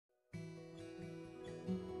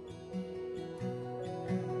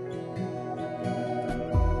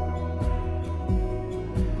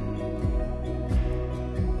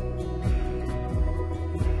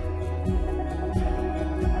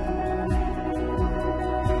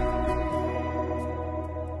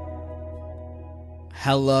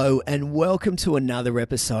Hello and welcome to another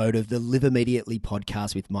episode of the Live Immediately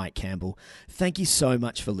podcast with Mike Campbell. Thank you so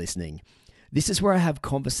much for listening. This is where I have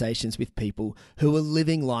conversations with people who are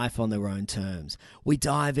living life on their own terms. We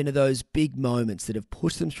dive into those big moments that have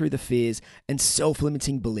pushed them through the fears and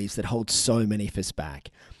self-limiting beliefs that hold so many of us back.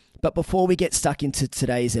 But before we get stuck into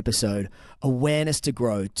today's episode, Awareness to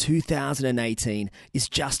Grow 2018 is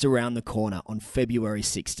just around the corner on February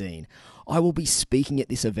 16. I will be speaking at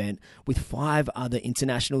this event with 5 other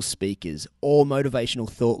international speakers, all motivational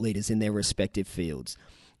thought leaders in their respective fields.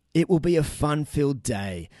 It will be a fun-filled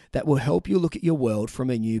day that will help you look at your world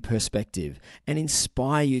from a new perspective and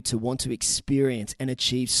inspire you to want to experience and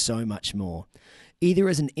achieve so much more, either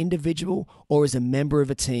as an individual or as a member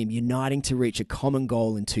of a team uniting to reach a common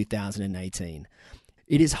goal in 2018.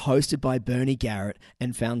 It is hosted by Bernie Garrett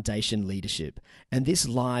and Foundation Leadership, and this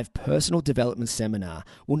live personal development seminar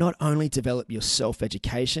will not only develop your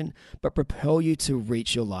self-education, but propel you to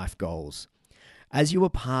reach your life goals. As you are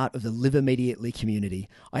part of the Live Immediately community,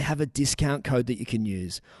 I have a discount code that you can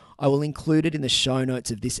use. I will include it in the show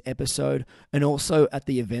notes of this episode and also at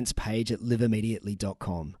the events page at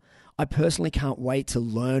liveimmediately.com. I personally can't wait to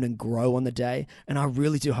learn and grow on the day, and I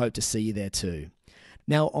really do hope to see you there too.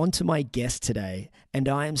 Now on to my guest today, and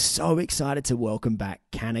I am so excited to welcome back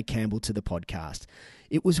Canna Campbell to the podcast.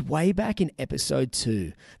 It was way back in episode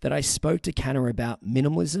 2 that I spoke to Canna about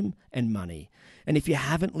minimalism and money. And if you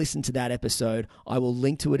haven't listened to that episode, I will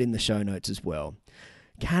link to it in the show notes as well.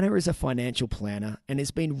 Canna is a financial planner and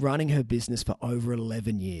has been running her business for over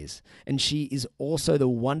 11 years. And she is also the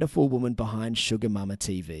wonderful woman behind Sugar Mama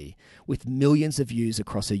TV, with millions of views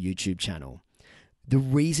across her YouTube channel. The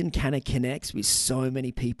reason Canna connects with so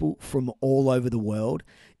many people from all over the world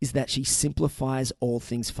is that she simplifies all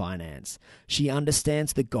things finance. She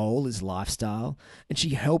understands the goal is lifestyle, and she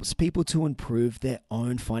helps people to improve their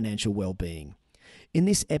own financial well-being. In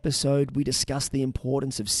this episode, we discuss the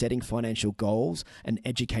importance of setting financial goals and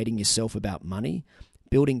educating yourself about money,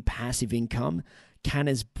 building passive income,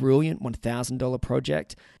 Canna's brilliant $1,000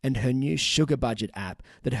 project, and her new Sugar Budget app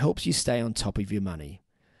that helps you stay on top of your money.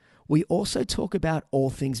 We also talk about all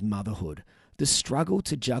things motherhood, the struggle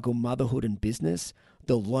to juggle motherhood and business,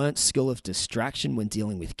 the learnt skill of distraction when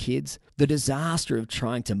dealing with kids, the disaster of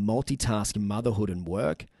trying to multitask motherhood and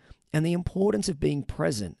work, and the importance of being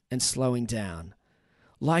present and slowing down.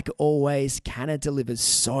 Like always, Canna delivers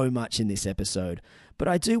so much in this episode, but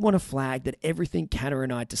I do want to flag that everything Canna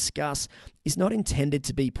and I discuss is not intended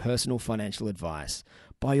to be personal financial advice.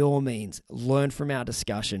 By all means, learn from our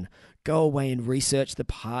discussion, go away and research the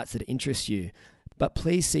parts that interest you, but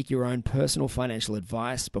please seek your own personal financial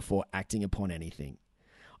advice before acting upon anything.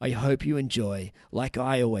 I hope you enjoy, like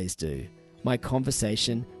I always do, my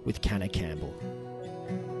conversation with Canna Campbell.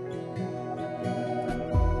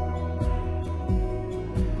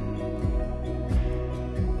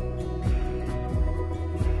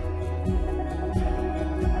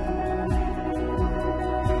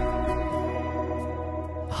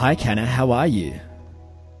 Hi, Canna. How are you?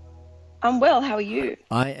 I'm well. How are you?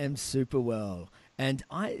 I am super well. And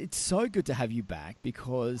it's so good to have you back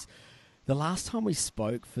because the last time we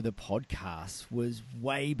spoke for the podcast was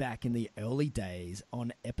way back in the early days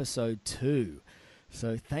on episode 2.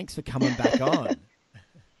 So thanks for coming back on.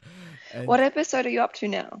 What episode are you up to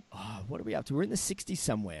now? Oh, what are we up to? We're in the 60s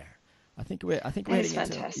somewhere. I think we're heading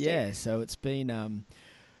fantastic. Yeah, so it's been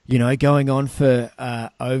going on for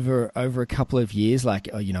over a couple of years,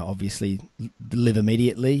 obviously Live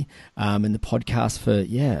Immediately, and the podcast for,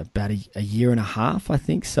 about a year and a half, I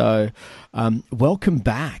think. So welcome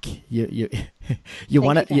back. You're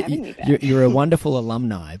a wonderful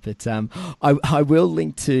alumni, but I will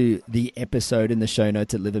link to the episode in the show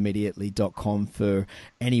notes at liveimmediately.com for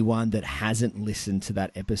anyone that hasn't listened to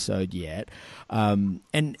that episode yet. And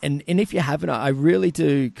if you haven't, I really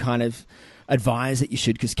do kind of advise that you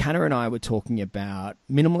should, because Canna and I were talking about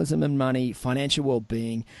minimalism and money, financial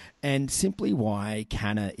well-being, and simply why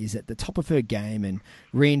Canna is at the top of her game and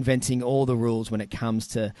reinventing all the rules when it comes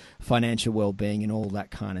to financial well-being and all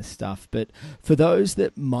that kind of stuff. But for those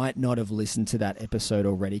that might not have listened to that episode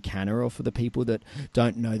already, Canna, or for the people that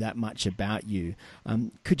don't know that much about you,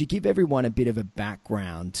 could you give everyone a bit of a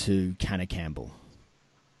background to Canna Campbell?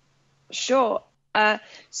 Sure.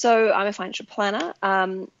 So I'm a financial planner,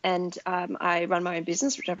 and I run my own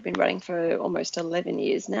business, which I've been running for almost 11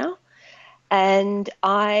 years now. And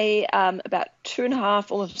I, about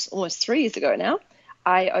 2.5, almost 3 years ago now,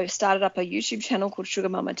 I started up a YouTube channel called Sugar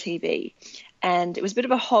Mama TV. And it was a bit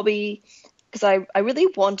of a hobby because I really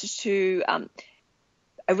wanted to,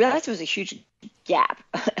 I realized there was a huge gap,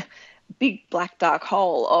 big black dark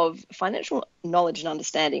hole of financial knowledge and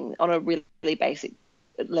understanding on a really basic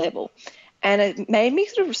level. And it made me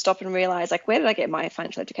sort of stop and realize, like, where did I get my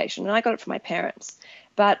financial education? And I got it from my parents.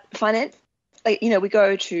 But finance, like, we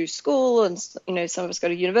go to school and, some of us go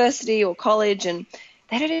to university or college, and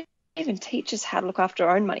they don't even teach us how to look after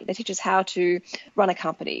our own money. They teach us how to run a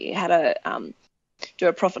company, how to do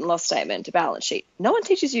a profit and loss statement, a balance sheet. No one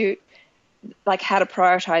teaches you, like, how to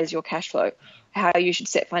prioritize your cash flow, how you should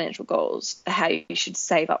set financial goals, how you should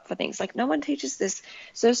save up for things. Like, no one teaches this.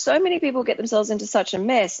 So many people get themselves into such a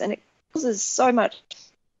mess, and it causes so much,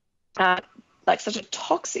 such a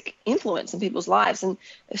toxic influence in people's lives. And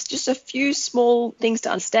it's just a few small things to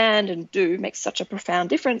understand and do makes such a profound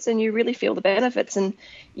difference, and you really feel the benefits, and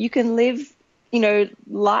you can live,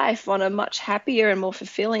 life on a much happier and more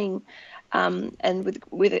fulfilling and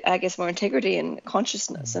with I guess more integrity and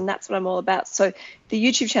consciousness, and that's what I'm all about. So the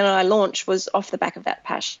YouTube channel I launched was off the back of that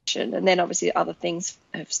passion, and then obviously other things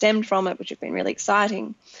have stemmed from it, which have been really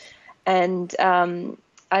exciting. And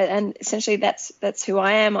and essentially that's who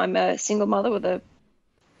I am. I'm a single mother with a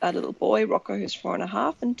little boy, Rocco, who's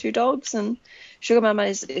 4.5, and 2 dogs, and Sugar Mama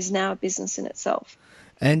is now a business in itself.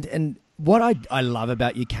 And what I love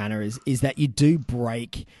about you, Canna, is that you do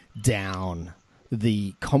break down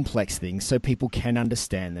the complex things so people can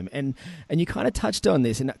understand them. And you kind of touched on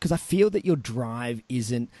this, and because I feel that your drive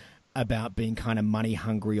isn't about being kind of money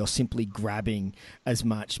hungry or simply grabbing as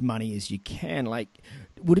much money as you can. Like,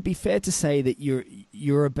 would it be fair to say that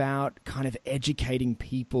you're about kind of educating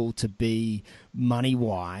people to be money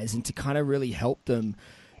wise and to kind of really help them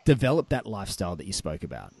develop that lifestyle that you spoke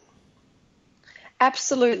about?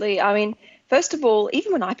 Absolutely. I mean, first of all,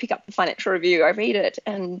 even when I pick up the Financial Review, I read it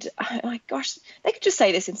and, oh my gosh, they could just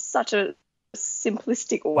say this in such a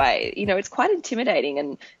simplistic way. It's quite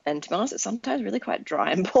intimidating, and to be honest, it's sometimes really quite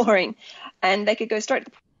dry and boring. And they could go straight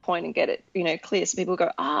to the point and get it, clear. So people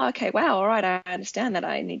go, oh, okay, wow, all right, I understand that.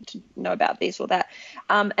 I need to know about this or that.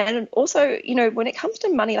 And also, when it comes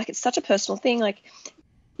to money, like, it's such a personal thing. Like,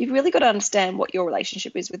 you've really got to understand what your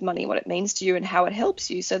relationship is with money, what it means to you, and how it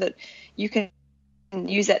helps you, so that you can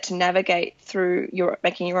use that to navigate through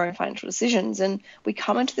making your own financial decisions. And we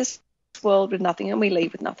come into this world with nothing, and we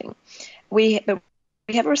leave with nothing. We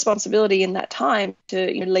have a responsibility in that time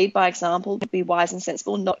to lead by example, to be wise and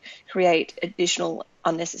sensible, not create additional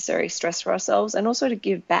unnecessary stress for ourselves, and also to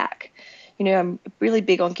give back. I'm really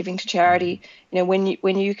big on giving to charity. When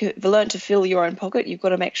you've learned to fill your own pocket, you've got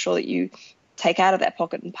to make sure that you take out of that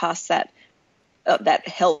pocket and pass that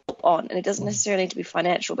help on. And it doesn't necessarily need to be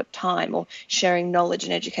financial, but time or sharing knowledge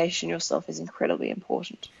and education yourself is incredibly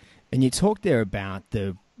important. And you talked there about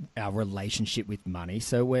our relationship with money.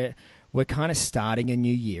 So we're kind of starting a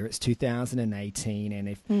new year. It's 2018, and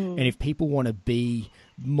if people want to be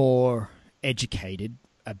more educated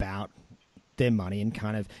about their money and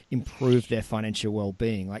kind of improve their financial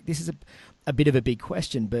well-being, like, this is a bit of a big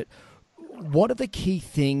question, but what are the key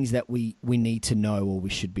things that we need to know or we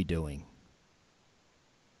should be doing?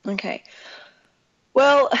 Okay.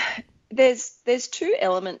 Well, there's 2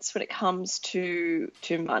 elements when it comes to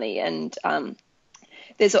money, and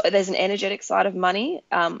there's an energetic side of money,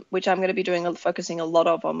 which I'm going to be focusing a lot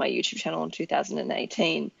on my YouTube channel in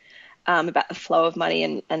 2018, about the flow of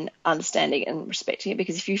money and understanding and respecting it.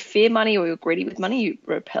 Because if you fear money or you're greedy with money, you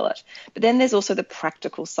repel it. But then there's also the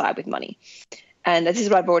practical side with money. And this is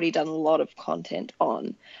what I've already done a lot of content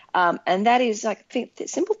on. And that is, like,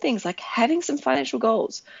 simple things like having some financial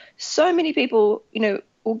goals. So many people,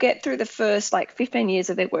 will get through the first 15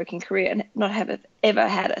 years of their working career and not have ever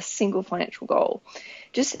had a single financial goal.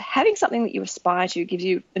 Just having something that you aspire to gives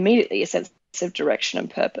you immediately a sense of direction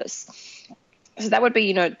and purpose. So that would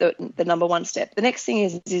be, the number one step. The next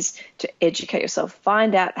thing is to educate yourself.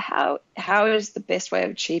 Find out how is the best way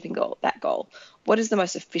of achieving that goal. What is the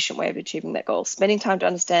most efficient way of achieving that goal? Spending time to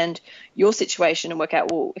understand your situation and work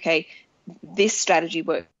out, well, okay, this strategy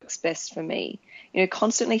works best for me.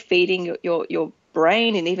 Constantly feeding your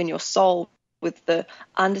brain and even your soul with the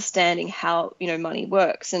understanding how, money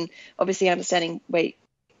works, and obviously understanding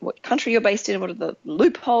what country you're based in, what are the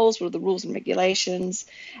loopholes, what are the rules and regulations,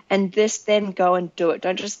 and then go and do it.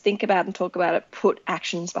 Don't just think about and talk about it, put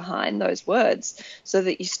actions behind those words so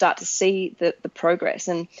that you start to see the progress.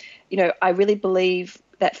 And, I really believe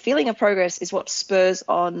that feeling of progress is what spurs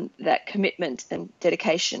on that commitment and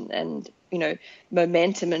dedication and,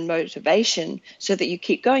 momentum and motivation, so that you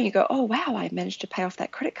keep going. You go, oh, wow, I managed to pay off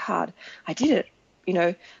that credit card. I did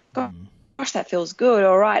it, gosh, that feels good.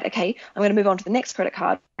 All right, okay, I'm going to move on to the next credit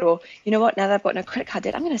card. Or, you know what, now that I've got no credit card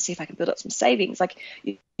debt, I'm going to see if I can build up some savings. Like,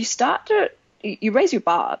 you raise your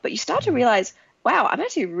bar, but you start to realize, wow, I'm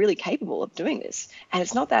actually really capable of doing this, and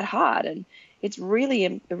it's not that hard. And it's really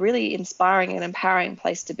a really inspiring and empowering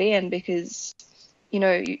place to be in, because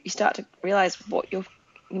you start to realize what you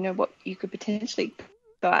could potentially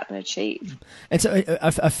go out and achieve. And so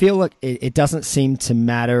I feel like it doesn't seem to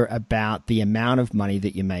matter about the amount of money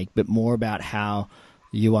that you make, but more about how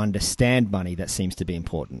you understand money that seems to be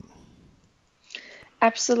important.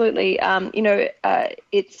 Absolutely.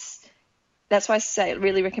 That's why I say I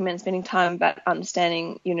really recommend spending time about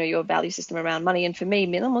understanding, your value system around money. And for me,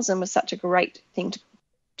 minimalism was such a great thing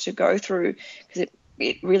to go through, because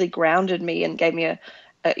it really grounded me and gave me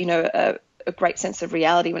a great sense of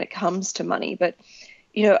reality when it comes to money. But,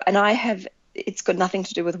 and it's got nothing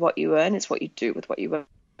to do with what you earn. It's what you do with what you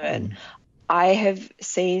earn. I have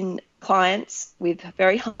seen clients with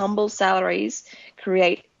very humble salaries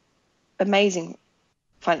create amazing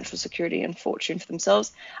financial security and fortune for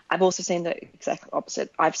themselves. I've also seen the exact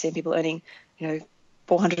opposite. I've seen people earning,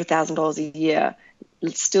 $400,000 a year,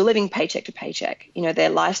 still living paycheck to paycheck. Their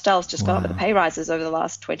lifestyle's just gone up with the pay rises over the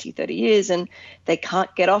last 20, 30 years, and they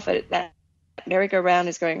can't get off it. That merry-go-round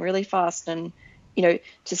is going really fast, and,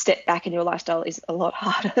 to step back in your lifestyle is a lot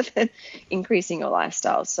harder than increasing your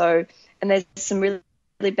lifestyle. So, and there's some really,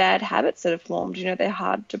 really bad habits that have formed. They're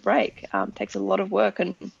hard to break. It takes a lot of work,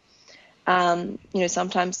 and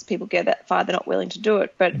sometimes people get that far, they're not willing to do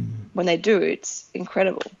it, but when they do, it's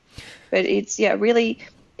incredible. But it's, really,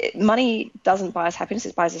 money doesn't buy us happiness.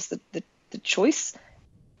 It buys us the choice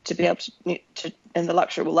to be able to and the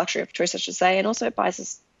luxury of choice, I should say. And also it buys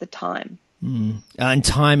us the time. And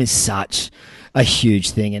time is such a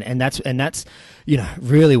huge thing. And that's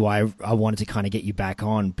really why I wanted to kind of get you back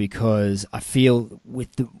on, because I feel with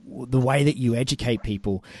the way that you educate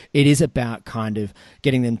people, it is about kind of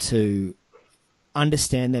getting them to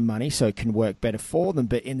understand their money so it can work better for them.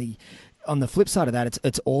 But on the flip side of that,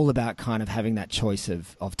 it's all about kind of having that choice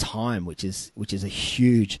of time, which is a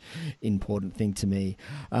huge important thing to me.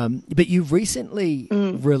 But you've recently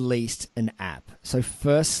released an app. So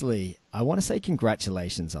firstly, I want to say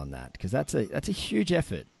congratulations on that, because that's a huge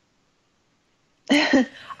effort.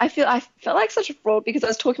 I felt like such a fraud, because I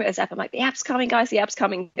was talking about this app. I'm like, the app's coming, guys.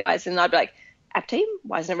 And I'd be like, app team,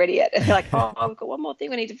 why isn't it ready yet? And they're like, oh, I've got one more thing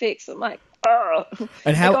we need to fix. I'm like, oh.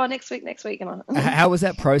 And how? Next week. And how was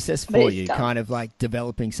that process for you, kind of like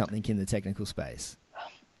developing something in the technical space?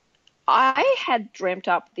 I had dreamt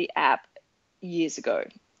up the app years ago,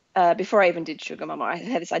 before I even did Sugar Mama. I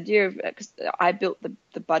had this idea of, because I built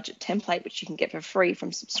the budget template, which you can get for free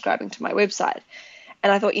from subscribing to my website.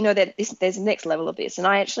 And I thought, that there's a next level of this. And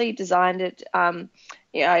I actually designed it. I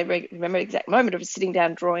remember the exact moment of sitting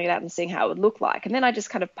down, drawing it out and seeing how it would look like. And then I just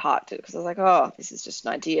kind of parked it, because I was like, oh, this is just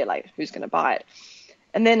an idea. Like, who's going to buy it?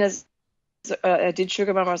 And then as I did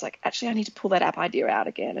Sugar Mama, I was like, actually, I need to pull that app idea out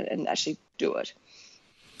again and actually do it.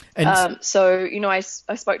 And so, I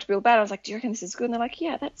spoke to Bill about it. I was like, do you reckon this is good? And they're like,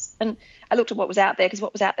 yeah, and I looked at what was out there, because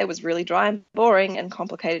what was out there was really dry and boring and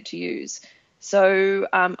complicated to use. So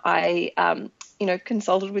I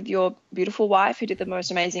consulted with your beautiful wife, who did the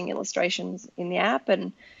most amazing illustrations in the app,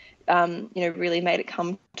 and, really made it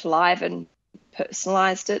come to life and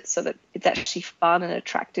personalized it so that it's actually fun and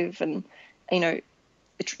attractive, and,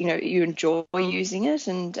 you enjoy using it.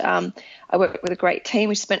 And I worked with a great team.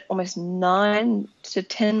 We spent almost 9 to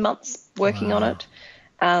 10 months working on it.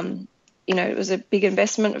 It was a big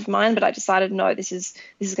investment of mine, but I decided, no, this is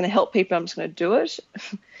going to help people. I'm just going to do it.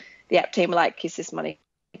 The app team were like, kiss this money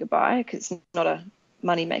goodbye, because it's not a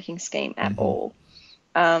money-making scheme at all.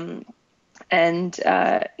 And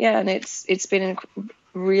it's been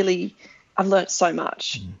really, I've learned so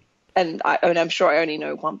much. And I'm sure I only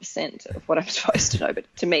know 1% of what I'm supposed to know, but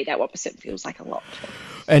to me that 1% feels like a lot.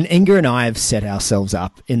 And Inga and I have set ourselves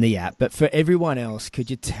up in the app, but for everyone else, could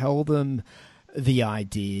you tell them the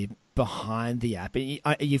idea behind the app? You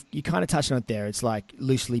kind of touched on it there. It's like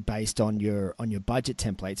loosely based on your budget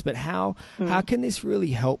templates, but how can this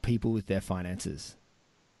really help people with their finances?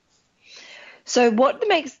 So what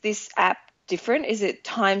makes this app different is it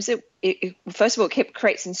times it first of all, it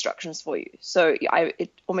creates instructions for you. So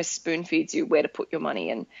it almost spoon feeds you where to put your money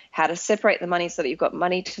and how to separate the money so that you've got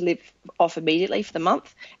money to live off immediately for the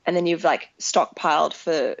month, and then you've like stockpiled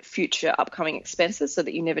for future upcoming expenses so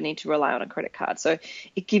that you never need to rely on a credit card. So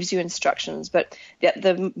it gives you instructions, but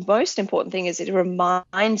the most important thing is it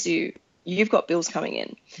reminds you you've got bills coming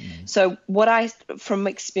in. So from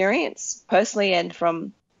experience personally and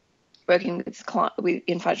from working with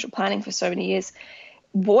in financial planning for so many years,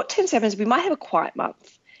 what tends to happen is we might have a quiet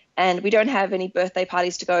month and we don't have any birthday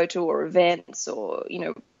parties to go to or events, or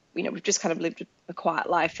we've just kind of lived a quiet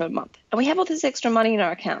life for a month, and we have all this extra money in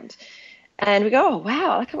our account, and we go, oh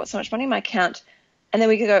wow, I've got so much money in my account, and then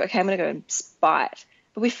we go, okay, I'm going to go and buy it,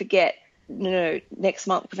 but we forget no, next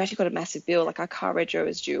month we've actually got a massive bill, like our car rego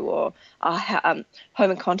is due, or our home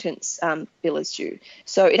and contents bill is due.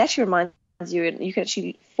 So it actually reminds you, and you can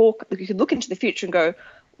actually you can look into the future and go,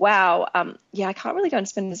 wow, yeah, I can't really go and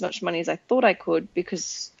spend as much money as I thought I could,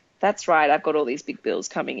 because that's right, I've got all these big bills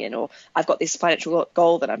coming in, or I've got this financial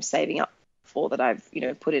goal that I'm saving up for that I've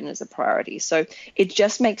put in as a priority. So it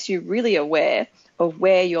just makes you really aware of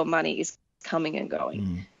where your money is coming and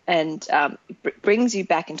going, and brings you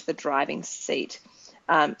back into the driving seat,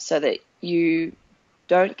 so that you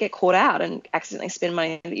don't get caught out and accidentally spend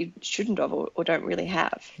money that you shouldn't have, or don't really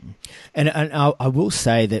have. And I will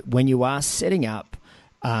say that when you are setting up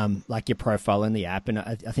like your profile in the app, and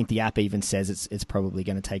I think the app even says it's probably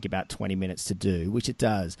going to take about 20 minutes to do, which it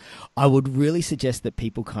does, I would really suggest that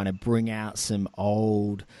people kind of bring out some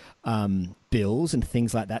old bills and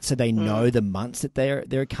things like that, so they know the months that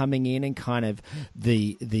they're coming in, and kind of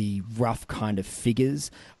the rough kind of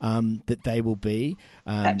figures that they will be.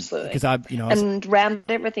 Absolutely. Because and round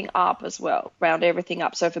everything up as well. Round everything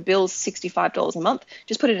up. So if a bill's $65 a month,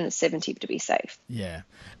 just put it in at 70 to be safe. Yeah.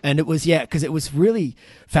 And it was, because it was really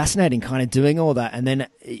fascinating kind of doing all that. And then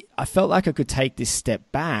I felt like I could take this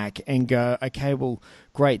step back and go, okay, well,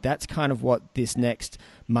 great. That's kind of what this next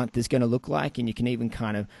month is going to look like. And you can even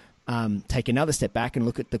kind of take another step back and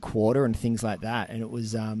look at the quarter and things like that. And it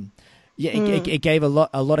was, it gave a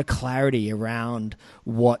lot of clarity around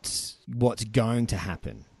what's going to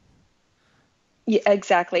happen. Yeah,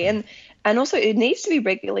 exactly. And also it needs to be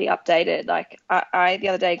regularly updated. Like I the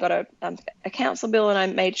other day got a council bill, and I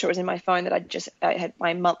made sure it was in my phone that I had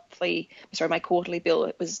my quarterly bill.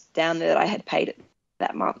 It was down there that I had paid it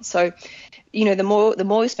that month. So, the more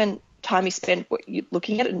time you spend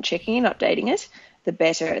looking at it and checking and updating it, the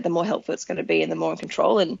better, the more helpful it's going to be, and the more in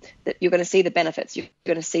control, and that you're going to see the benefits. You're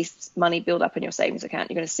going to see money build up in your savings account.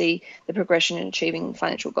 You're going to see the progression in achieving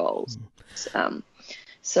financial goals.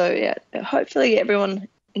 So yeah, hopefully everyone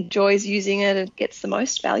enjoys using it and gets the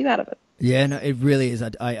most value out of it. Yeah, no, it really is.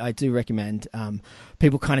 I do recommend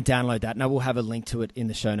people kind of download that, and I will have a link to it in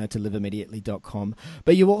the show notes to liveimmediately.com.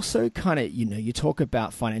 But you also kind of, you talk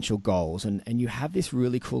about financial goals, and you have this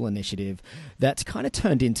really cool initiative that's kind of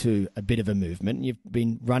turned into a bit of a movement. You've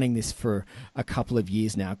been running this for a couple of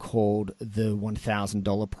years now, called the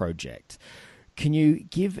 $1,000 Project. Can you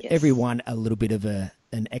give everyone a little bit of an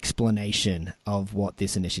explanation of what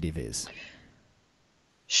this initiative is?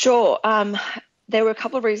 Sure. There were a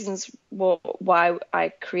couple of reasons why I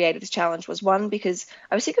created this challenge. Was one, because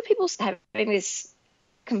I was sick of people having this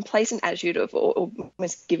complacent attitude of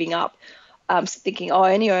almost giving up, thinking,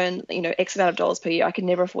 I only earn X amount of dollars per year. I could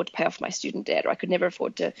never afford to pay off my student debt, or I could never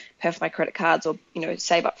afford to pay off my credit cards, or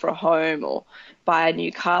save up for a home or buy a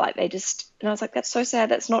new car. Like and I was like, that's so sad.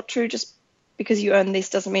 That's not true. Just because you earn this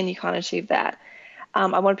doesn't mean you can't achieve that.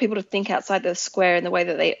 I wanted people to think outside the square in the way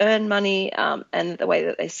that they earn money, and the way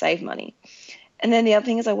that they save money. And then the other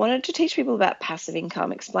thing is I wanted to teach people about passive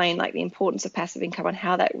income, explain like the importance of passive income and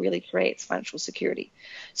how that really creates financial security.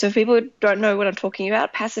 So if people don't know what I'm talking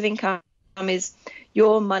about, passive income is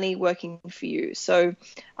your money working for you. So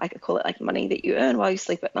I could call it like money that you earn while you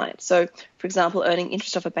sleep at night. So, for example, earning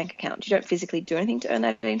interest off a bank account. You don't physically do anything to earn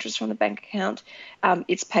that interest from the bank account.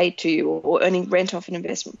 It's paid to you, or earning rent off an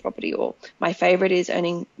investment property, or my favorite is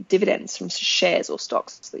earning dividends from shares or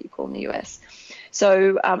stocks that you call in the US.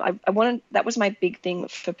 So that was my big thing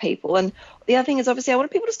for people. And the other thing is, obviously, I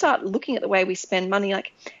wanted people to start looking at the way we spend money.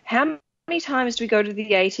 Like, how many times do we go to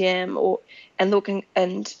the ATM and look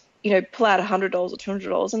and pull out $100 or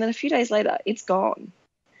 $200, and then a few days later it's gone.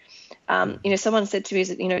 Someone said to me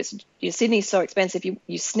that Sydney's so expensive,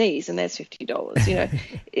 you sneeze and there's $50.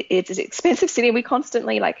 It's an expensive city. We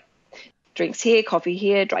constantly like drinks here, coffee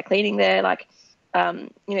here, dry cleaning there. Like,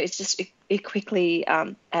 it's just it quickly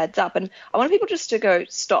adds up. And I want people just to go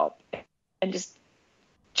stop and just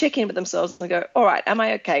check in with themselves and go, all right, am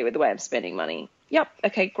I okay with the way I'm spending money? Yep.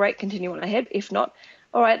 Okay, great. Continue on ahead. If not,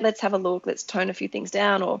 all right, let's have a look. Let's tone a few things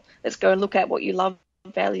down, or let's go and look at what you love,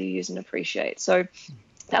 value, use, and appreciate. So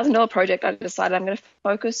 $1,000 project, I decided I'm going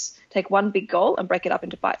to take one big goal and break it up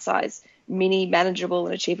into bite-sized, mini, manageable,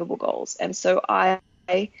 and achievable goals. And so I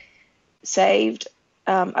saved.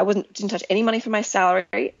 I didn't touch any money from my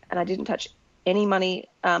salary, and I didn't touch any money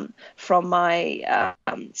from my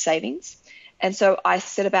savings. And so I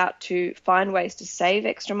set about to find ways to save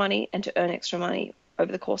extra money and to earn extra money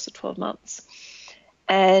over the course of 12 months.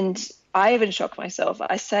 And I even shocked myself.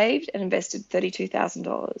 I saved and invested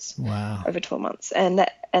 $32,000 over 12 months. And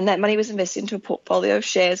that money was invested into a portfolio of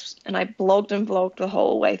shares, and I blogged the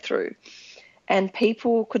whole way through. And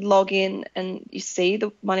people could log in and you see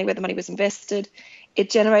the money, where the money was invested. it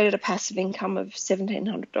generated a passive income of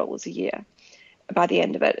 $1,700 a year by the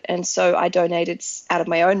end of it. And so I donated out of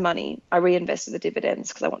my own money. I reinvested the dividends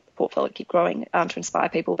because I want the portfolio to keep growing to inspire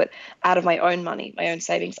people. But out of my own money, my own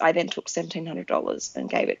savings, I then took $1,700 and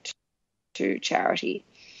gave it to charity.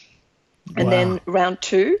 And Wow. then round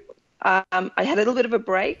 2, I had a little bit of a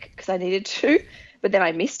break because I needed to, but then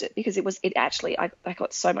I missed it because I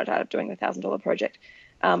got so much out of doing the $1,000 project,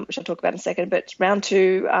 which I'll talk about in a second. But round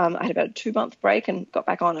 2, I had about a 2-month break and got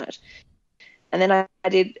back on it. And then I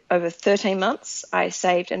did over 13 months. I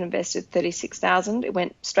saved and invested $36,000. It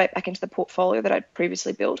went straight back into the portfolio that I'd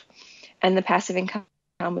previously built. And the passive income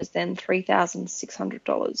was then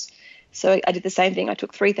 $3,600. So I did the same thing. I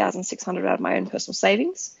took $3,600 out of my own personal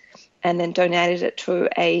savings and then donated it to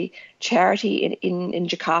a charity in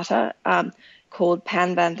Jakarta called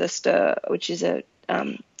Pan van der Steur, which is a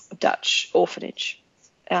Dutch orphanage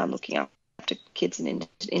looking after kids in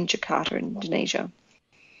Jakarta, Indonesia.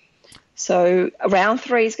 So round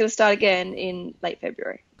 3 is going to start again in late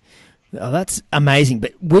February. Oh, that's amazing.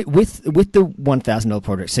 But with the $1,000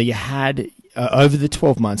 project, so you had over the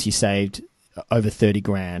 12 months you saved over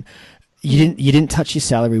 $30,000. You didn't touch your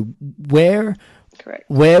salary. Correct.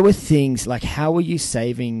 Where were things like? How were you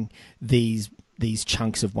saving these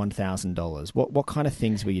chunks of $1,000? What kind of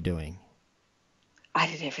things were you doing? I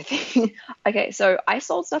did everything. Okay, so I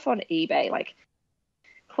sold stuff on eBay, like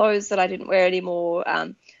clothes that I didn't wear anymore,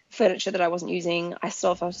 furniture that I wasn't using. I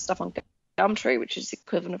sold stuff on Gumtree, which is the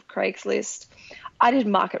equivalent of Craigslist. I did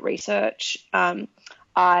market research.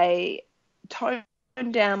 I toned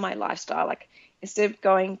down my lifestyle. Like instead of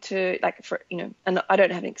going to and I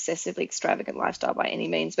don't have an excessively extravagant lifestyle by any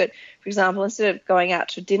means, but for example, instead of going out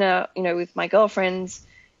to dinner, with my girlfriends,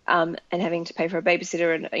 and having to pay for a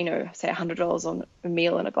babysitter and, say $100 on a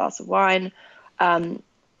meal and a glass of wine, I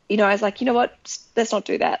was like, you know what, let's not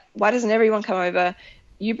do that. Why doesn't everyone come over?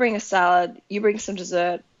 You bring a salad, you bring some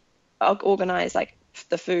dessert, I'll organize like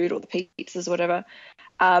the food or the pizzas or whatever,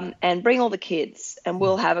 and bring all the kids and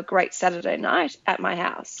we'll have a great Saturday night at my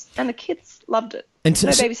house. And the kids loved it. And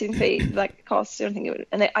no babysitting fee, like costs, everything.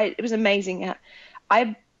 And it was amazing. I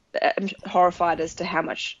am horrified as to how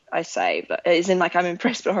much I saved. As in, like, I'm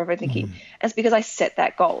impressed but horrified thinking. And it's because I set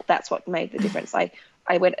that goal. That's what made the difference.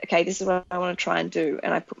 I went, okay, this is what I want to try and do.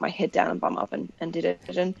 And I put my head down and bum up and did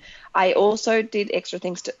it. And I also did extra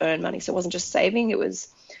things to earn money. So it wasn't just saving. It was,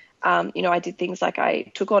 I did things like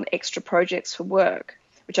I took on extra projects for work,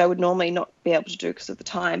 which I would normally not be able to do because of the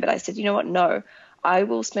time. But I said, you know what? No, I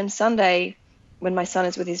will spend Sunday when my son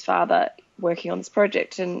is with his father working on this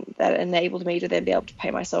project. And that enabled me to then be able to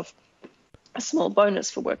pay myself a small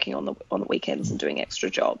bonus for working on the weekends and doing extra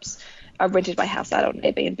jobs. I rented my house out on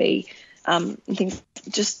Airbnb. And things,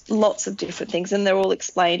 just lots of different things, and they're all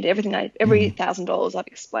explained. Every $1,000 I've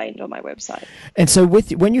explained on my website. And so,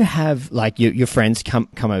 when you have like your friends come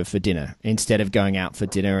over for dinner instead of going out for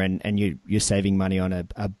dinner, and you're saving money on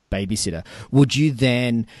a babysitter, would you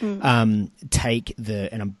then take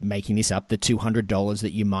and I'm making this up, the $200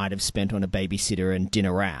 that you might have spent on a babysitter and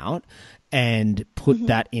dinner out, and put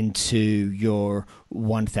that into your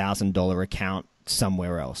 $1,000 account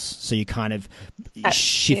somewhere else? So you kind of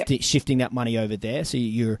shifting that money over there. So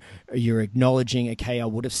you're acknowledging, okay, I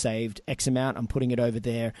would have saved X amount, I'm putting it over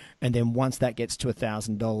there, and then once that gets to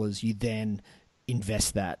 $1,000, you then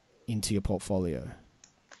invest that into your portfolio.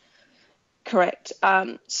 Correct.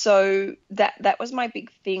 So that was my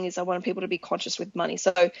big thing, is I wanted people to be conscious with money.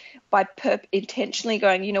 So by intentionally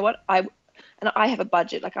going, you know what, I have a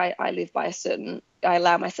budget. Like I live by I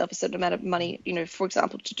allow myself a certain amount of money, for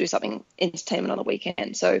example, to do something entertainment on the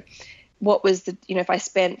weekend. So what was if I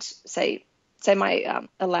spent, say my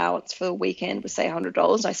allowance for the weekend was say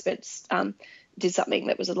 $100, and I spent, did something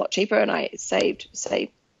that was a lot cheaper and I spent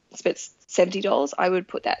 $70, I would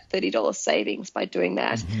put that $30 savings by doing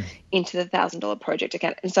that into the $1,000 project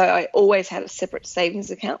account. And so I always had a separate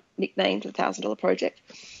savings account nicknamed the $1,000 project,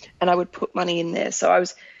 and I would put money in there. So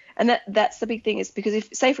and that's the big thing, is because if,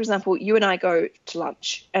 say, for example, you and I go to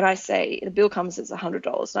lunch and I say the bill comes as $100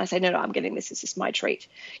 and I say, no, I'm getting this. This is my treat.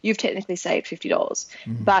 You've technically saved $50.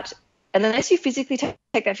 But unless you physically take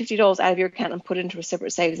that $50 out of your account and put it into a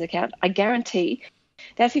separate savings account, I guarantee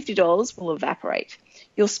that $50 will evaporate.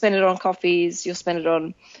 You'll spend it on coffees. You'll spend it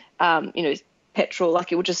on, petrol.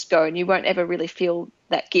 Like, it will just go, and you won't ever really feel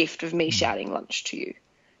that gift of me shouting lunch to you.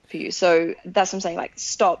 For you. So that's what I'm saying, like,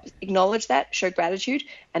 stop, acknowledge that, show gratitude,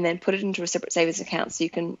 and then put it into a separate savings account so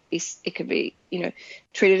it can be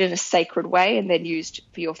treated in a sacred way and then used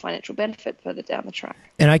for your financial benefit further down the track.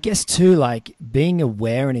 And I guess too, like, being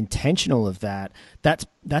aware and intentional of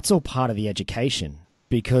that's all part of the education,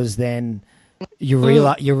 because then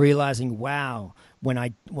you're realizing, wow, when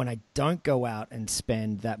I don't go out and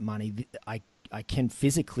spend that money, I can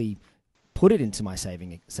physically put it into my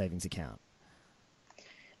savings account.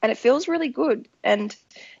 And it feels really good. And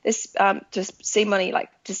this to see money, like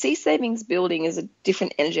to see savings building is a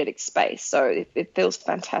different energetic space. So it feels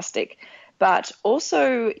fantastic. But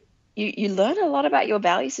also you learn a lot about your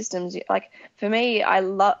value systems. Like for me, I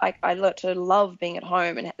learned to love being at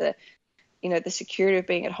home and the security of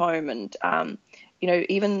being at home. And,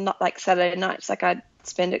 even not like Saturday nights, like I'd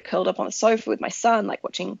spend it curled up on the sofa with my son, like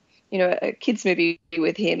watching, a kid's movie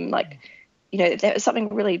with him, like, there was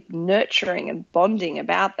something really nurturing and bonding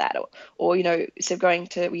about that. Or instead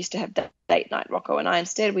of we used to have date night, Rocco and I,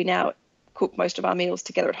 instead we now cook most of our meals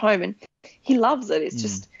together at home, and he loves it. It's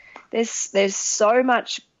just, there's so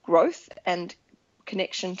much growth and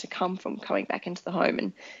connection to come from coming back into the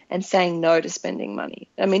home and saying no to spending money.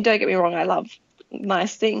 I mean, don't get me wrong, I love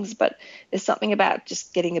nice things, but there's something about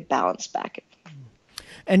just getting a balance back.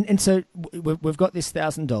 And so we've got this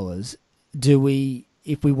 $1,000. Do we,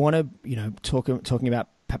 if we want to, talking about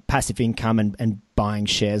passive income and buying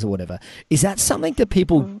shares or whatever, is that something that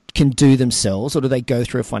people can do themselves, or do they go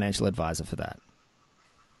through a financial advisor for that?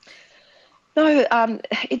 No,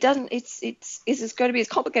 it doesn't. It's going to be as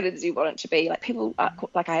complicated as you want it to be. Like people,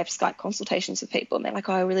 like I have Skype consultations with people, and they're like,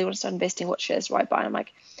 "Oh, I really want to start investing. What shares do I buy?" And I'm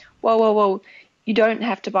like, "Whoa. You don't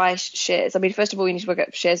have to buy shares. I mean, first of all, you need to work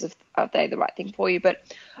out shares are they the right thing for you. But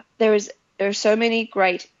there are so many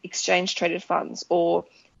great exchange traded funds, or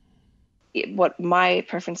what my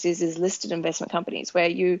preference is listed investment companies, where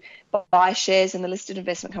you buy shares in the listed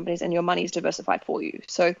investment companies and your money is diversified for you.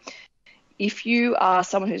 So if you are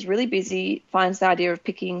someone who's really busy, finds the idea of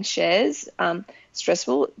picking shares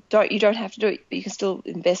stressful, you don't have to do it, but you can still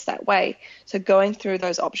invest that way. So going through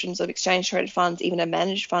those options of exchange traded funds, even a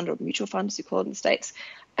managed fund or mutual fund, as you call it in the States,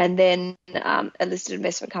 and then a listed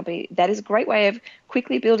investment company, that is a great way of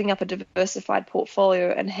quickly building up a diversified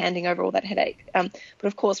portfolio and handing over all that headache. But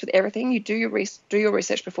of course, with everything, you do your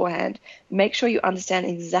research beforehand. Make sure you understand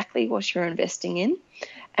exactly what you're investing in,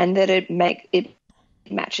 and that it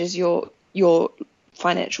matches your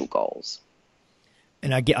financial goals.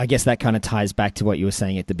 And I guess that kind of ties back to what you were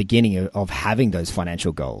saying at the beginning of having those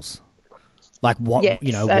financial goals. Like what, yes,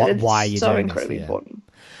 why you're so doing incredibly this. important.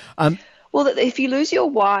 Yeah. Well, if you lose your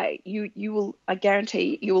why, you will, I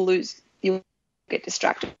guarantee you'll get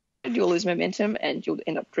distracted, you'll lose momentum, and you'll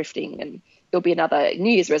end up drifting, and there'll be another New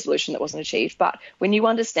Year's resolution that wasn't achieved. But when you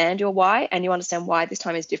understand your why, and you understand why this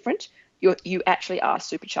time is different, you actually are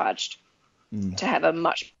supercharged to have a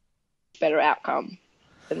much better outcome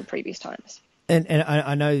than previous times. And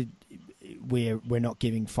I know we're not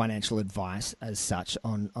giving financial advice as such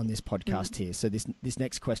on this podcast here. So this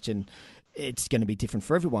next question, it's going to be different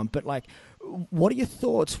for everyone. But like, what are your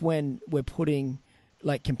thoughts when we're putting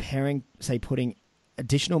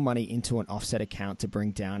additional money into an offset account to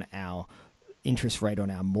bring down our interest rate on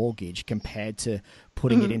our mortgage compared to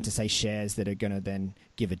putting it into, say, shares that are going to then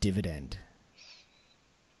give a dividend?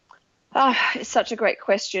 It's such a great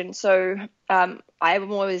question. So I'm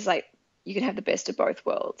always like, you can have the best of both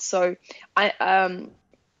worlds. So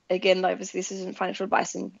again, obviously this isn't financial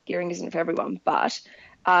advice, and gearing isn't for everyone, but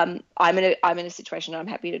I'm in a situation I'm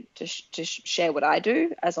happy to share what I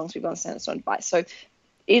do, as long as people understand it's not advice. So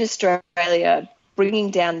in Australia,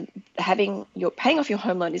 paying off your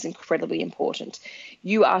home loan is incredibly important.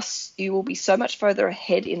 You will be so much further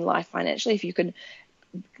ahead in life financially if you can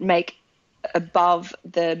make above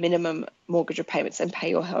the minimum mortgage repayments and pay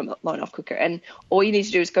your home loan off quicker. And all you need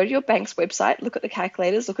to do is go to your bank's website, look at the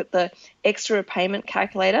calculators, look at the extra repayment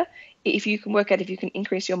calculator. If you can work out if you can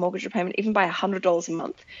increase your mortgage repayment even by $100 a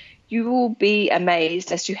month, you will be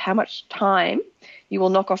amazed as to how much time you will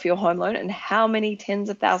knock off your home loan and how many tens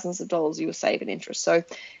of thousands of dollars you will save in interest. So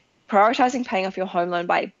prioritizing paying off your home loan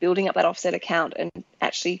by building up that offset account and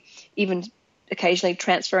actually even occasionally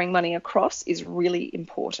transferring money across is really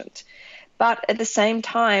important. But at the same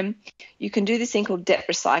time, you can do this thing called debt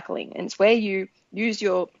recycling, and it's where you use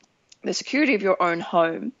the security of your own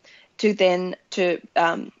home to get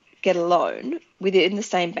a loan within the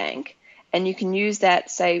same bank, and you can use that.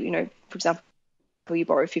 Say, for example, you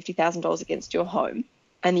borrow $50,000 against your home,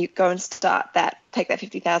 and you go and take that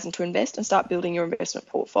 $50,000 to invest and start building your investment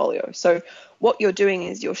portfolio. So what you're doing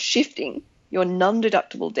is you're shifting your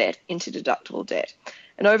non-deductible debt into deductible debt.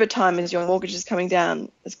 And over time, as your mortgage is coming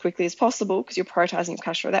down as quickly as possible, because you're prioritizing your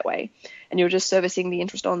cash flow that way, and you're just servicing the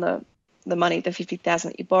interest on the money, the $50,000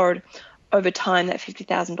 that you borrowed, over time, that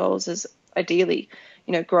 $50,000 is ideally,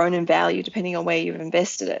 grown in value depending on where you've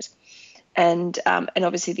invested it. And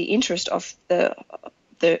obviously the interest of the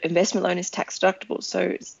investment loan is tax deductible,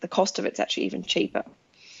 so the cost of it's actually even cheaper.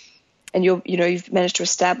 and you've managed to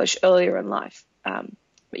establish earlier in life,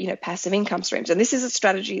 passive income streams. And this is a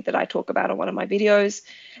strategy that I talk about on one of my videos,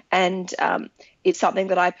 and it's something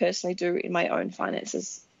that I personally do in my own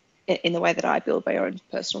finances, in the way that I build my own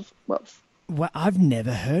personal wealth. Well, I've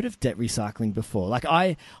never heard of debt recycling before. Like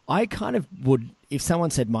I kind of would, if someone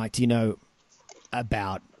said, Mike, do you know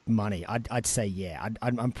about money? I'd say, yeah.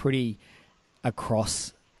 I'm pretty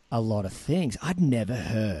across a lot of things. I'd never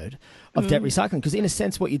heard of debt recycling, because in a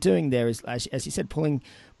sense what you're doing there is, as you said, pulling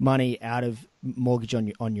money out of mortgage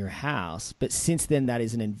on your house. But since then that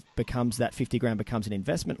becomes that 50 grand becomes an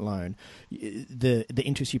investment loan, the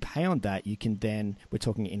interest you pay on that, you can then, we're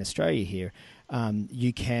talking in Australia here,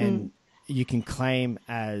 you can claim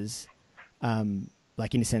as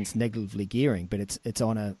like, in a sense, negatively gearing, but it's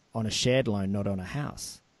on a shared loan, not on a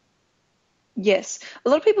house. Yes, a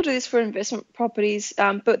lot of people do this for investment properties,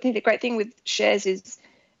 but I think the great thing with shares is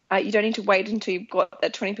you don't need to wait until you've got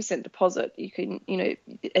that 20% deposit. You can,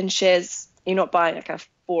 and shares, you're not buying like a $400,000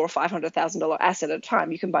 or $500,000 asset at a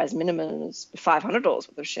time. You can buy as minimum as $500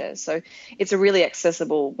 worth of shares. So it's a really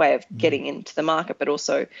accessible way of getting into the market, but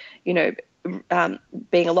also,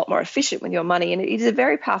 being a lot more efficient with your money. And it is a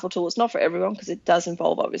very powerful tool. It's not for everyone, because it does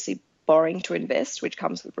involve obviously borrowing to invest, which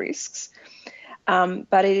comes with risks.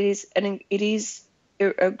 But it is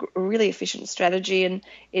a really efficient strategy, and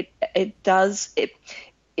it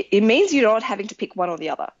means you're not having to pick one or the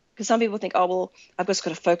other. Because some people think, oh, well, I've just got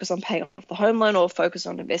to focus on paying off the home loan or focus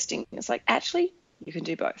on investing. It's like, actually, you can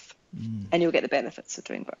do both, and you'll get the benefits of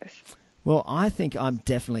doing both. Well, I think I'm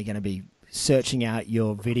definitely going to be searching out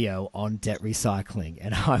your video on debt recycling,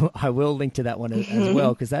 and I will link to that one as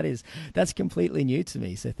well, because that's completely new to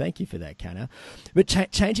me. So thank you for that, Canna. But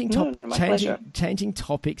changing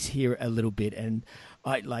topics here a little bit, and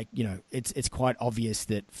it's quite obvious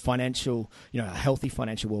that a healthy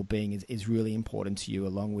financial well-being is really important to you,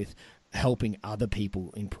 along with helping other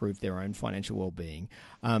people improve their own financial well-being.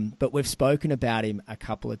 But we've spoken about him a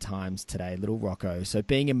couple of times today, little Rocco. So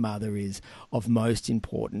being a mother is of most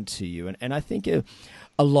important to you. And I think a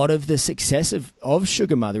lot of the success of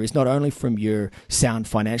Sugar Mother is not only from your sound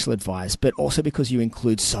financial advice, but also because you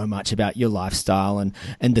include so much about your lifestyle and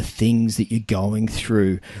the things that you're going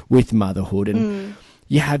through with motherhood. And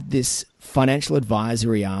you have this financial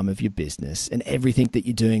advisory arm of your business, and everything that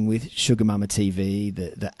you're doing with Sugar Mama TV,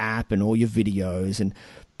 the app and all your videos, and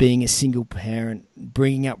being a single parent,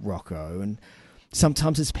 bringing up Rocco. And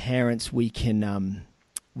sometimes as parents, we can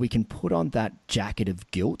put on that jacket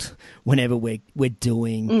of guilt whenever we're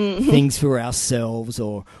doing things for ourselves,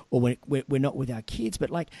 or when we're not with our kids. But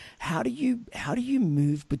like, how do you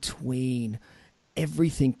move between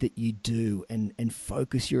everything that you do and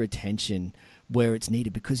focus your attention where it's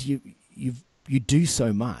needed, because you do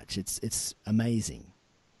so much. It's amazing.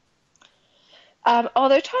 There are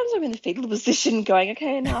times I'm in the fetal position going,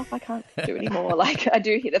 okay, enough, I can't do anymore. Like, I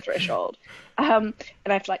do hit a threshold, and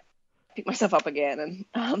I have to pick myself up again.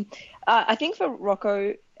 And I think for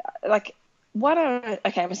Rocco, I'm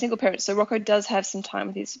a single parent, so Rocco does have some time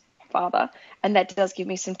with his father, and that does give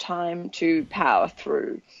me some time to power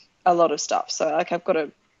through a lot of stuff. So I've got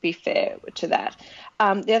to be fair to that. The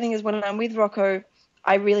other thing is, when I'm with Rocco,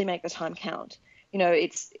 I really make the time count. I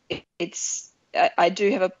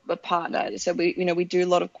do have a partner, so we do a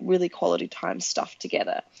lot of really quality time stuff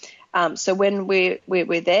together. So when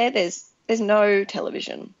we're there, there's no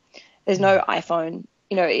television, there's no iPhone.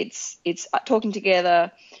 It's talking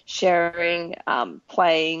together, sharing,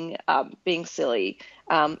 playing, being silly,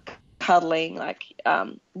 cuddling,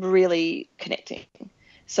 really connecting.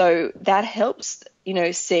 So that helps.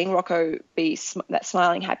 Seeing Rocco be that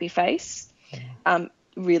smiling, happy face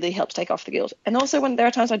really helps take off the guilt. And also, when there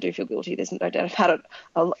are times I do feel guilty, there's no doubt about it,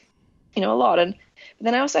 a lot. But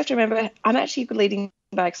then I also have to remember, I'm actually leading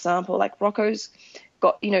by example. Like, Rocco's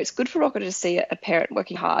got, it's good for Rocco to see a parent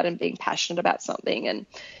working hard and being passionate about something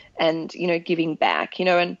and giving back,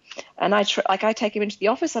 and I take him into the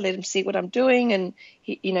office, I let him see what I'm doing, and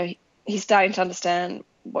he's starting to understand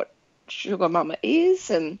what Sugar Mama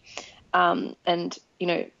is, and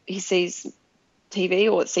he sees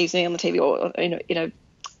TV, or sees me on the TV, or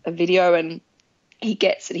a video, and he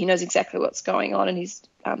gets it. He knows exactly what's going on, and he's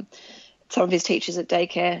some of his teachers at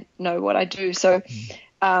daycare know what I do. So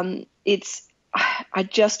I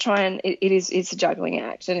just try, and it's a juggling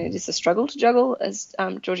act, and it is a struggle to juggle, as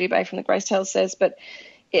Georgie Bay from the Grace Tales says. But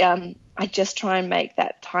I just try and make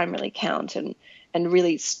that time really count, and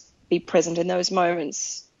really be present in those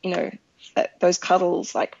moments. Those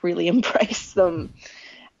cuddles, really embrace them.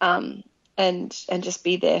 and just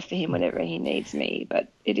be there for him whenever he needs me. But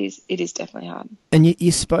it is definitely hard. And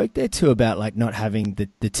you spoke there too about like not having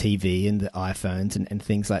the TV and the iPhones and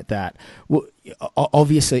things like that. Well,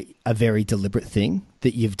 obviously a very deliberate thing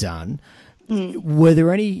that you've done. Were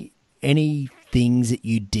there any things that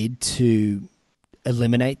you did to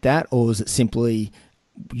eliminate that, or was it simply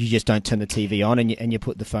you just don't turn the TV on and you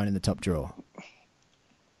put the phone in the top drawer?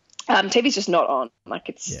 TV's just not on. Like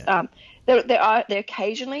it's there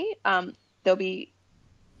occasionally there'll be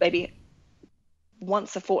maybe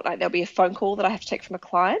once a fortnight there'll be a phone call that I have to take from a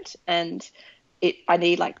client, and I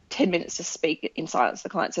need like 10 minutes to speak in silence to the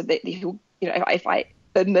client, so that he'll, if I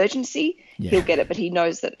emergency, he'll get it, but he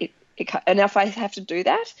knows that it and if I have to do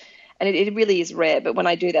that, and it really is rare, but when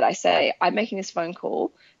I do that, I say, I'm making this phone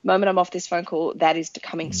call. The moment I'm off this phone call, that is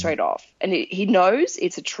coming straight off. And he knows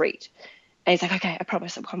it's a treat. And he's like, okay, I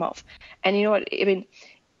promise I'll come off. And you know what? I mean,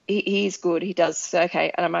 he's good. He does say,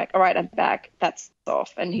 okay. And I'm like, all right, I'm back. That's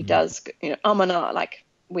off. And he does, I'm going to like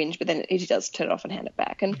whinge, but then he does turn it off and hand it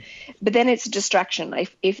back. But then it's a distraction.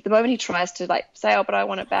 If the moment he tries to like say, oh, but I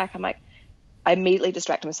want it back, I'm like, I immediately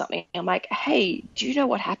distract him with something. I'm like, hey, do you know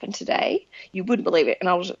what happened today? You wouldn't believe it. And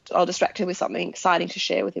I'll distract him with something exciting to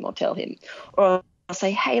share with him or tell him. Or I'll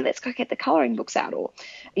say, hey, let's go get the colouring books out, or,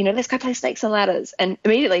 let's go play snakes and ladders. And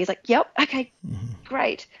immediately he's like, yep, okay,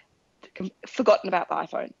 great. Forgotten about the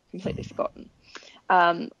iPhone, completely forgotten.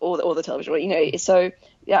 Or the television, So,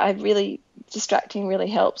 yeah, distracting really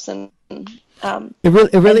helps. And he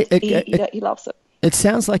loves it. It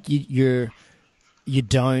sounds like you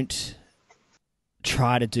don't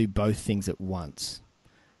try to do both things at once.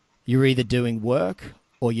 You're either doing work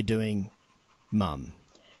or you're doing mum.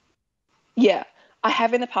 Yeah, I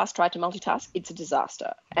have in the past tried to multitask. It's a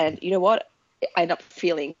disaster. And you know what? I end up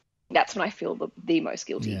feeling, that's when I feel the most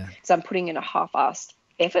guilty. Because I'm putting in a half-assed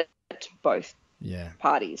effort to both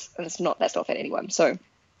parties. And that's not fair to anyone. So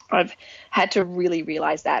I've had to really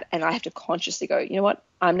realize that. And I have to consciously go, you know what?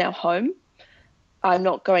 I'm now home. I'm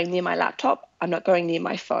not going near my laptop. I'm not going near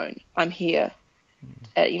my phone. I'm here,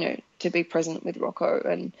 to be present with Rocco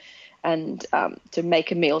and to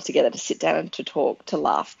make a meal together, to sit down and to talk, to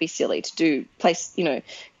laugh, be silly, to do place,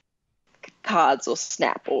 cards or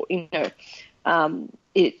snap or, and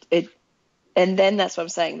then that's what I'm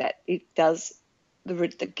saying, that it does,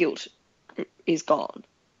 the guilt is gone.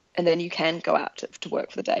 And then you can go out to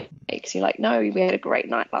work for the day, because you're like, no, we had a great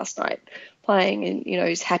night last night playing, and,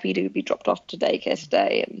 he's happy to be dropped off to daycare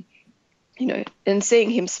today. And, and seeing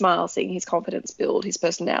him smile, seeing his confidence build, his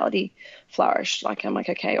personality flourish, I'm like,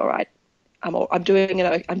 okay, all right, I'm doing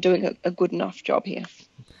a good enough job here.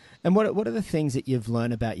 And what are the things that you've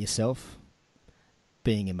learned about yourself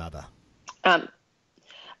being a mother?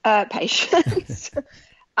 Patience,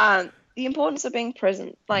 the importance of being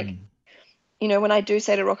present. When I do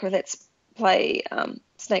say to Rocco, let's play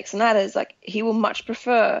snakes and ladders, like, he will much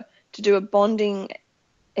prefer to do a bonding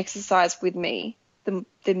exercise with me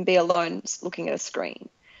than be alone looking at a screen.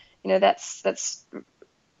 That's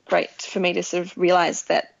great for me to sort of realize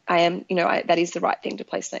that I am, that is the right thing to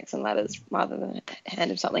play snakes and ladders rather than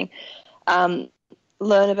hand him something.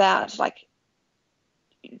 Learn about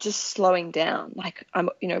just slowing down.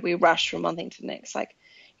 We rush from one thing to the next.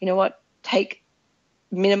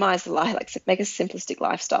 Minimize the life, make a simplistic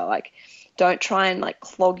lifestyle. Don't try and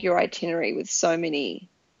clog your itinerary with so many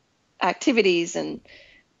activities and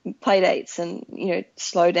play dates, and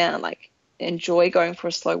slow down. Enjoy going for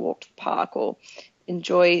a slow walk to the park, or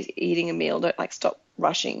enjoy eating a meal. Don't stop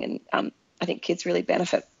rushing. And I think kids really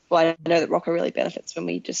benefit. Well, I know that Rocco really benefits when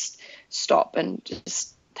we just stop and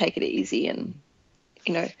just take it easy, and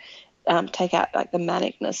take out the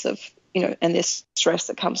manicness of and this stress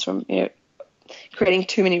that comes from creating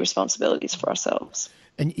too many responsibilities for ourselves.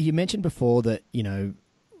 And you mentioned before that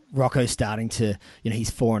Rocco's starting to,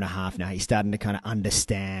 he's 4.5 now. He's starting to kind of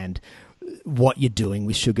understand what you're doing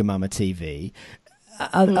with Sugar Mama TV.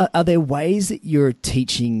 Are there ways that you're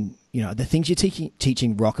teaching, the things you're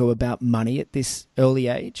teaching Rocco about money at this early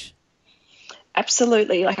age?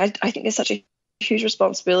 Absolutely. I think there's such a huge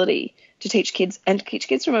responsibility to teach kids, and teach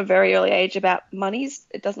kids from a very early age about monies.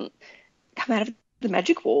 It doesn't come out of the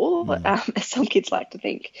magic wall, as some kids like to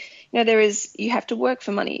think. You have to work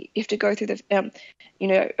for money. You have to go through I'm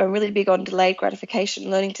really big on delayed gratification,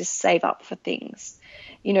 learning to save up for things.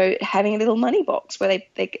 Having a little money box where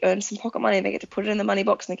they earn some pocket money, and they get to put it in the money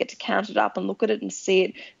box, and they get to count it up and look at it and see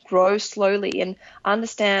it grow slowly, and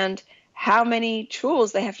understand how many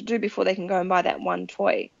chores they have to do before they can go and buy that one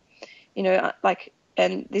toy.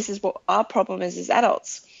 And this is what our problem is as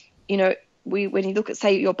adults. When you look at,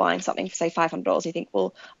 say, you're buying something for, say, $500, you think,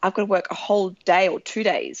 well, I've got to work a whole day or 2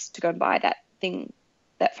 days to go and buy that thing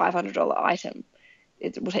that $500 item.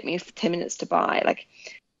 It will take me 10 minutes to buy. Like,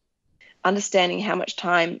 understanding how much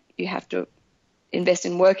time you have to invest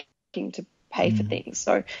in working to pay for things.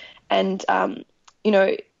 So, and,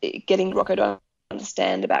 getting Rocco to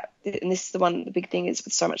understand about, and this is the big thing is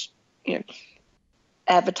with so much,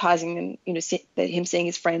 advertising and, him seeing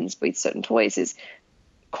his friends with certain toys is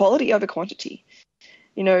quality over quantity.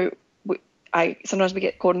 Sometimes we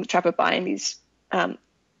get caught in the trap of buying these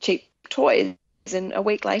cheap toys, and a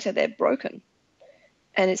week later they're broken.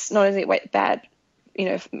 And it's not only bad,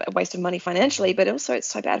 a waste of money financially, but also it's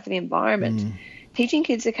so bad for the environment. Teaching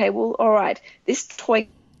kids, okay, well, all right, this toy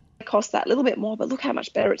costs that little bit more, but look how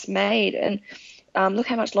much better it's made, and look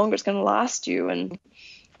how much longer it's going to last you. And,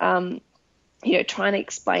 trying to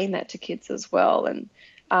explain that to kids as well. And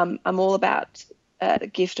I'm all about the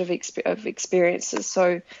gift of experiences.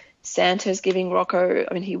 So Santa's giving Rocco,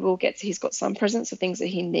 he's got some presents of things that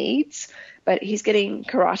he needs, but he's getting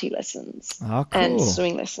karate lessons and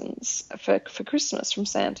swimming lessons for Christmas from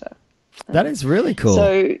Santa. That is really cool.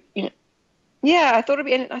 So, I thought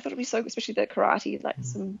it'd be so, especially the karate, like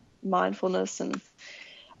some mindfulness and,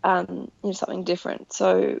 something different.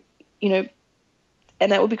 So,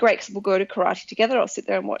 and that would be great because we'll go to karate together. I'll sit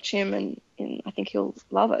there and watch him, and I think he'll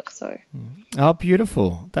love it. So. Oh,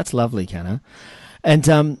 beautiful. That's lovely, Canna. And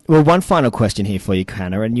one final question here for you,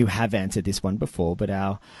 Canna, and you have answered this one before, but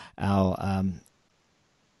our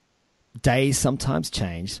days sometimes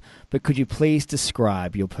change. But could you please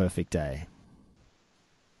describe your perfect day?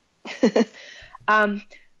 I'm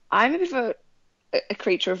a bit of a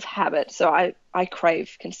creature of habit, so I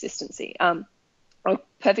crave consistency. A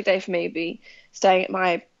perfect day for me would be staying at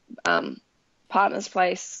my partner's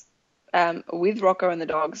place with Rocco and the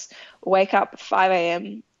dogs, wake up at 5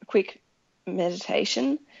 a.m., quick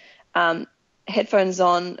meditation, headphones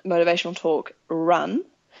on, motivational talk, run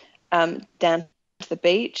down to the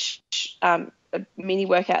beach, a mini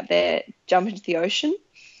workout there, jump into the ocean,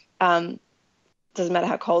 doesn't matter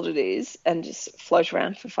how cold it is, and just float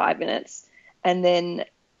around for 5 minutes, and then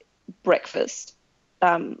breakfast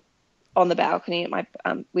on the balcony at my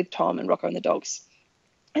with Tom and Rocco and the dogs,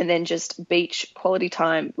 and then just beach quality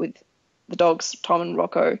time with the dogs, Tom and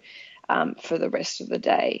Rocco, for the rest of the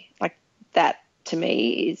day. Like, that to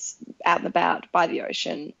me is out and about by the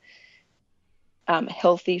ocean,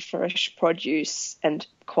 healthy, fresh produce and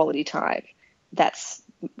quality time. That's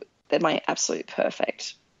my absolute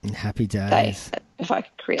perfect happy days day, if I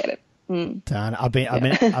could create it. Done. I've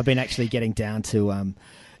been actually getting down to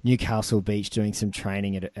Newcastle Beach doing some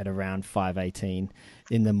training at around 5:18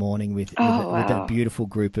 in the morning with that beautiful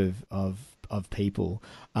group of people,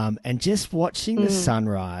 and just watching the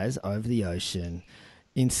sunrise over the ocean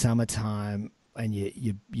in summertime, and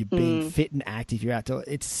you're being fit and active, you're outdoors.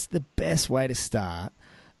 It's the best way to start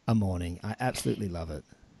a morning. I absolutely love it.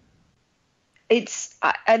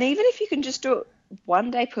 And even if you can just do it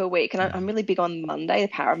one day per week, and I'm really big on Monday, the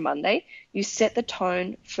power of Monday, you set the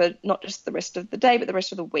tone for not just the rest of the day, but the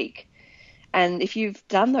rest of the week. And if you've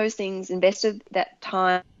done those things, invested that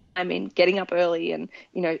time in getting up early and,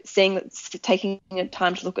 taking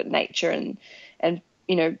time to look at nature and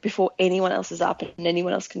before anyone else is up and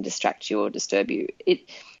anyone else can distract you or disturb you, it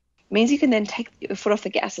means you can then take your foot off the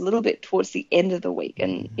gas a little bit towards the end of the week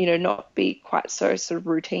and, not be quite so sort of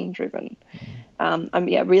routine driven. I'm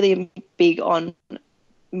really big on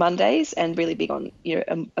Mondays and really big on,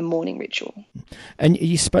 a morning ritual. And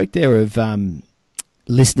you spoke there of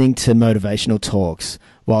listening to motivational talks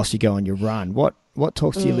whilst you go on your run. What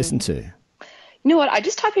talks do you listen to? You know what? I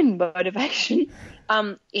just type in motivation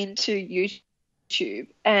into YouTube,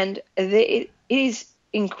 and it is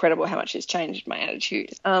incredible how much it's changed my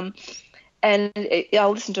attitude. I'll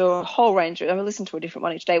listen to a whole range. I'll listen to a different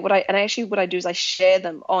one each day. What I do is I share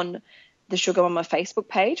them on the Sugar Mama Facebook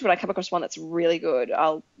page. When I come across one that's really good,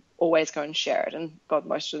 I'll always go and share it. And God,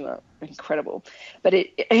 most of them are incredible. But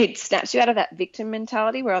it snaps you out of that victim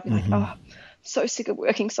mentality where I'll be like, oh, I'm so sick of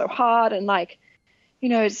working so hard, and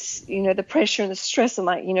it's the pressure and the stress and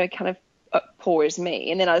kind of poor is me.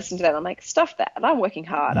 And then I listen to that and I'm like, stuff that. I'm working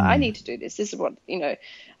hard. I need to do this. This is what,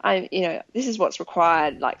 this is what's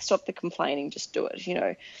required. Like, stop the complaining, just do it.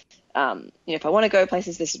 If I want to go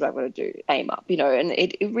places, this is what I've got to do. Aim up, and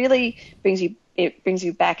it really brings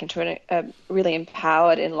you back into a really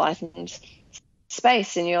empowered, enlightened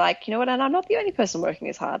space. And you're like, you know what? And I'm not the only person working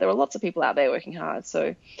this hard. There are lots of people out there working hard.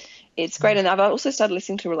 So it's great. And I've also started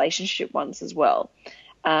listening to relationship ones as well,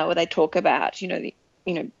 where they talk about,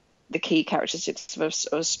 the key characteristics of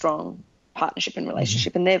a strong partnership and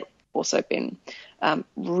relationship. And they've also been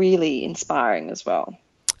really inspiring as well.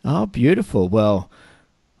 Oh, beautiful. Well,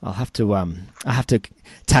 I have to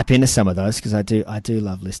tap into some of those because I do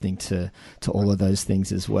love listening to all of those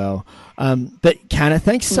things as well. But Canna,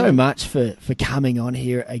 thanks so much for coming on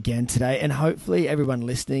here again today, and hopefully everyone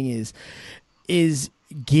listening is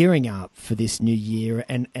gearing up for this new year,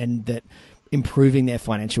 and that improving their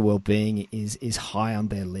financial well-being is high on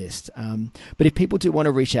their list. But if people do want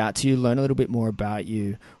to reach out to you, learn a little bit more about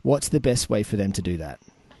you, what's the best way for them to do that?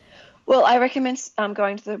 Well, I recommend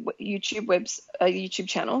going to the YouTube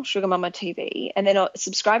channel, Sugar Mama TV, and then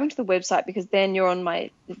subscribing to the website, because then you're on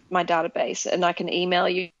my database, and I can email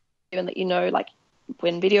you and let you know, like,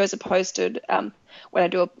 when videos are posted, when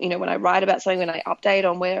I write about something, when I update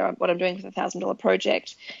on what I'm doing for the $1,000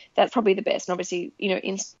 project. That's probably the best. And obviously,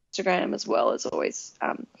 Instagram as well is always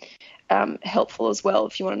helpful as well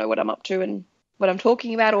if you want to know what I'm up to and what I'm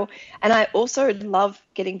talking about. And I also love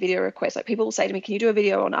getting video requests. Like, people will say to me, "Can you do a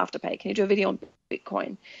video on Afterpay? Can you do a video on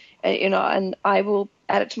Bitcoin?" And I will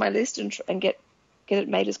add it to my list and get it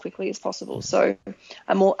made as quickly as possible. So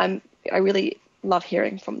I really love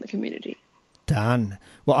hearing from the community. Done.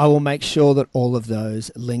 Well, I will make sure that all of those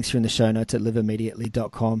links are in the show notes at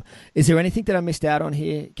liveimmediately.com. Is there anything that I missed out on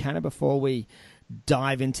here, Canna, before we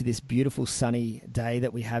dive into this beautiful sunny day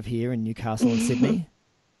that we have here in Newcastle and Sydney?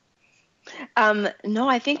 No,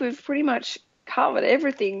 I think we've pretty much covered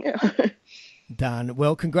everything. Done.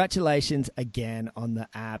 Well, congratulations again on the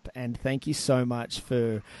app, and thank you so much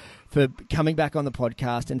for coming back on the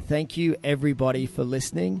podcast, and thank you everybody for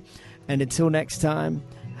listening. And until next time,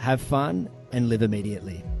 have fun and live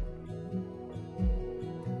immediately.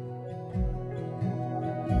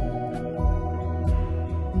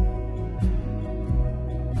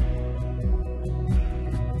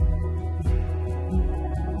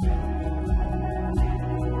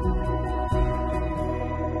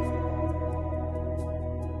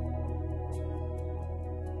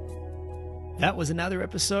 That was another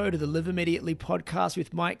episode of the Live Immediately podcast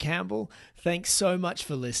with Mike Campbell. Thanks so much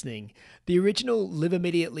for listening. The original Live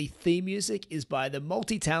Immediately theme music is by the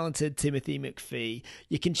multi-talented Timothy McPhee.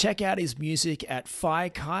 You can check out his music at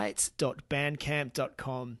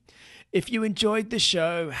firekites.bandcamp.com. If you enjoyed the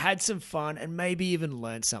show, had some fun, and maybe even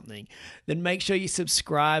learned something, then make sure you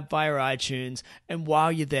subscribe via iTunes. And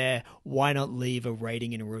while you're there, why not leave a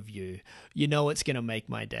rating and a review? You know it's going to make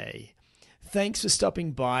my day. Thanks for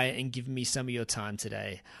stopping by and giving me some of your time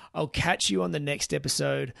today. I'll catch you on the next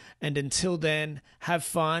episode, and until then, have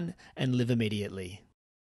fun and live immediately.